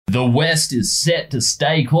The West is set to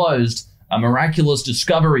stay closed, a miraculous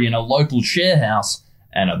discovery in a local share house,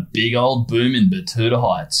 and a big old boom in Batuta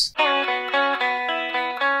Heights.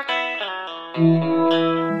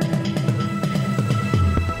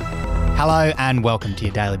 Hello and welcome to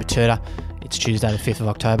your Daily Batuta. It's Tuesday the 5th of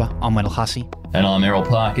October. I'm Wendell Hussey. And I'm Errol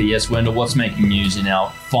Parker. Yes, Wendell, what's making news in our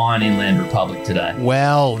fine inland republic today?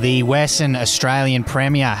 Well, the Western Australian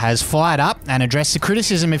Premier has fired up and addressed the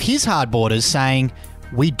criticism of his hard borders, saying,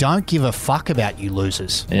 "We don't give a fuck about you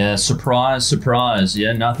losers." Yeah, surprise, surprise.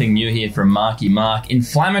 Yeah, nothing new here from Marky Mark.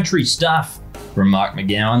 Inflammatory stuff from Mark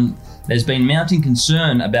McGowan. There's been mounting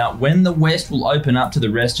concern about when the West will open up to the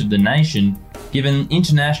rest of the nation, given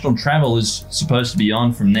international travel is supposed to be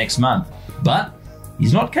on from next month. But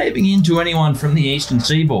he's not caving in to anyone from the eastern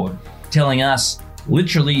seaboard, telling us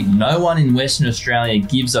literally no one in Western Australia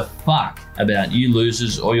gives a fuck about you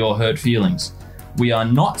losers or your hurt feelings. We are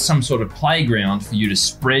not some sort of playground for you to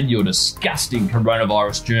spread your disgusting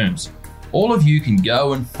coronavirus germs. All of you can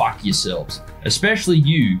go and fuck yourselves. Especially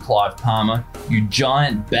you, Clive Palmer, you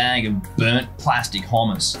giant bag of burnt plastic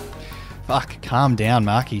hummus. Fuck, calm down,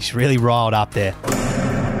 Mark. He's really riled up there.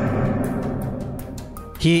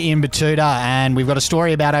 Here in Batuta, and we've got a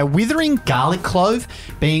story about a withering garlic clove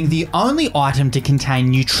being the only item to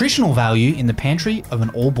contain nutritional value in the pantry of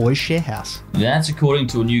an all-boys share house. That's according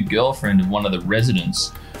to a new girlfriend of one of the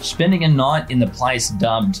residents, spending a night in the place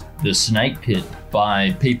dubbed the Snake Pit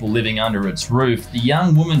by people living under its roof. The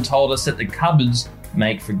young woman told us that the cupboards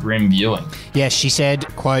make for grim viewing. Yes, she said,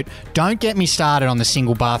 quote, "Don't get me started on the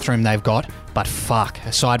single bathroom they've got, but fuck,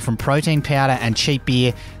 aside from protein powder and cheap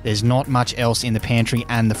beer, there's not much else in the pantry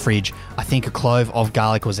and the fridge. I think a clove of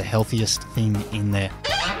garlic was the healthiest thing in there."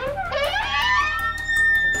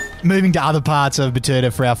 Moving to other parts of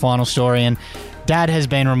Batuta for our final story, and Dad has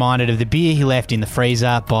been reminded of the beer he left in the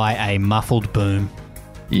freezer by a muffled boom.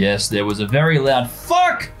 Yes, there was a very loud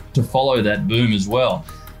fuck to follow that boom as well.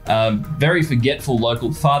 Very forgetful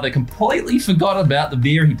local father completely forgot about the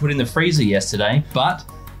beer he put in the freezer yesterday, but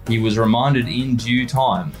he was reminded in due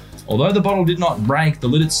time. Although the bottle did not break, the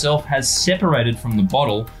lid itself has separated from the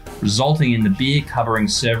bottle, resulting in the beer covering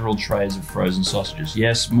several trays of frozen sausages.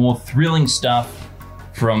 Yes, more thrilling stuff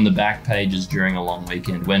from the back pages during a long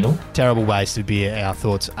weekend. Wendell? Terrible waste of beer. Our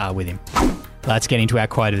thoughts are with him. Let's get into our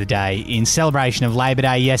quote of the day. In celebration of Labor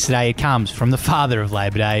Day yesterday, it comes from the father of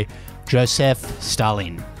Labor Day, Joseph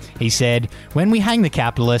Stalin. He said, "When we hang the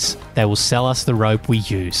capitalists, they will sell us the rope we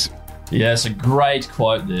use." Yes, a great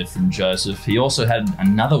quote there from Joseph. He also had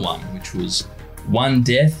another one, which was, "One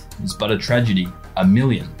death is but a tragedy. A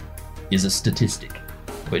million is a statistic."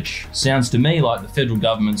 Which sounds to me like the federal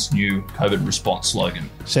government's new COVID response slogan.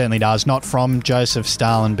 Certainly does. Not from Joseph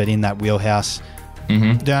Stalin, but in that wheelhouse.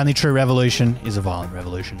 The only true revolution is a violent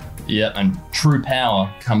revolution. Yeah, and true power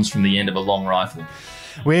comes from the end of a long rifle.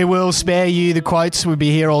 We will spare you the quotes. We'll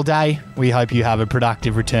be here all day. We hope you have a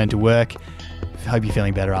productive return to work. Hope you're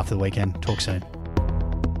feeling better after the weekend. Talk soon.